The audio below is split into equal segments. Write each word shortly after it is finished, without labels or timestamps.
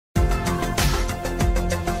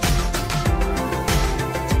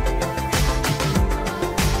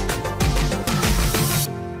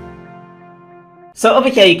So over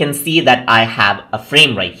here, you can see that I have a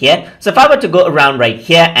frame right here. So if I were to go around right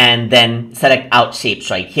here and then select out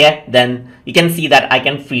shapes right here, then you can see that I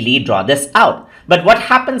can freely draw this out. But what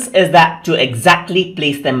happens is that to exactly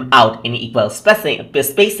place them out in equal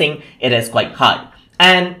spacing, it is quite hard.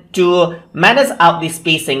 And to manage out the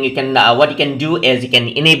spacing, you can what you can do is you can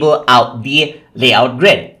enable out the layout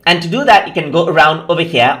grid. And to do that, you can go around over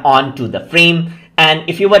here onto the frame. And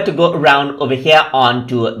if you were to go around over here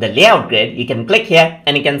onto the layout grid, you can click here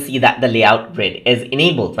and you can see that the layout grid is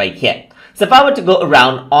enabled right here. So if I were to go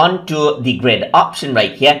around onto the grid option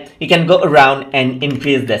right here, you can go around and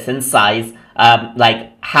increase this in size,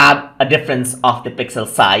 like have a difference of the pixel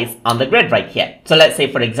size on the grid right here. So let's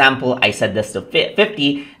say, for example, I set this to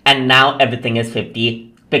 50 and now everything is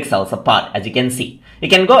 50 pixels apart, as you can see. You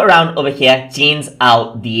can go around over here, change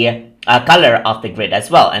out the color of the grid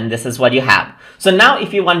as well, and this is what you have. So now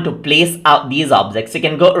if you want to place out these objects, you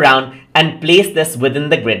can go around and place this within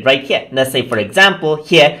the grid right here. Let's say, for example,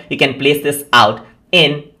 here you can place this out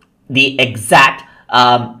in the exact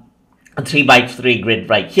 3x3 grid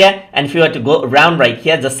right here. And if you were to go around right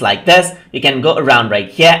here just like this, you can go around right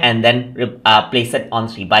here and then place it on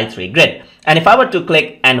 3x3 grid. And if I were to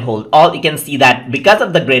click and hold Alt, you can see that because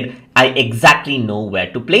of the grid, I exactly know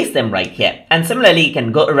where to place them right here. And similarly, you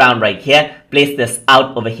can go around right here, place this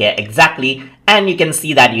out over here exactly, and you can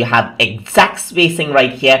see that you have exact spacing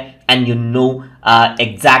right here, and you know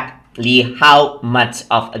exactly how much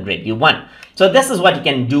of a grid you want. So this is what you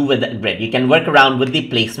can do with the grid. You can work around with the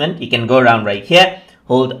placement. You can go around right here,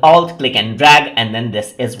 hold Alt, click and drag, and then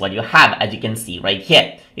this is what you have, as you can see right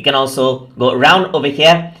here. You can also go around over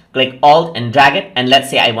here, click Alt and drag it, and let's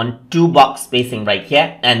say I want 2 box spacing right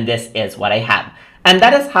here, and this is what I have. And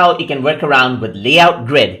that is how you can work around with layout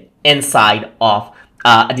grid inside of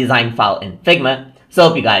a design file in Figma. So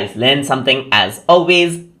hope you guys learned something as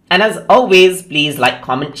always. And as always, please like,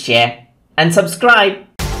 comment, share, and subscribe.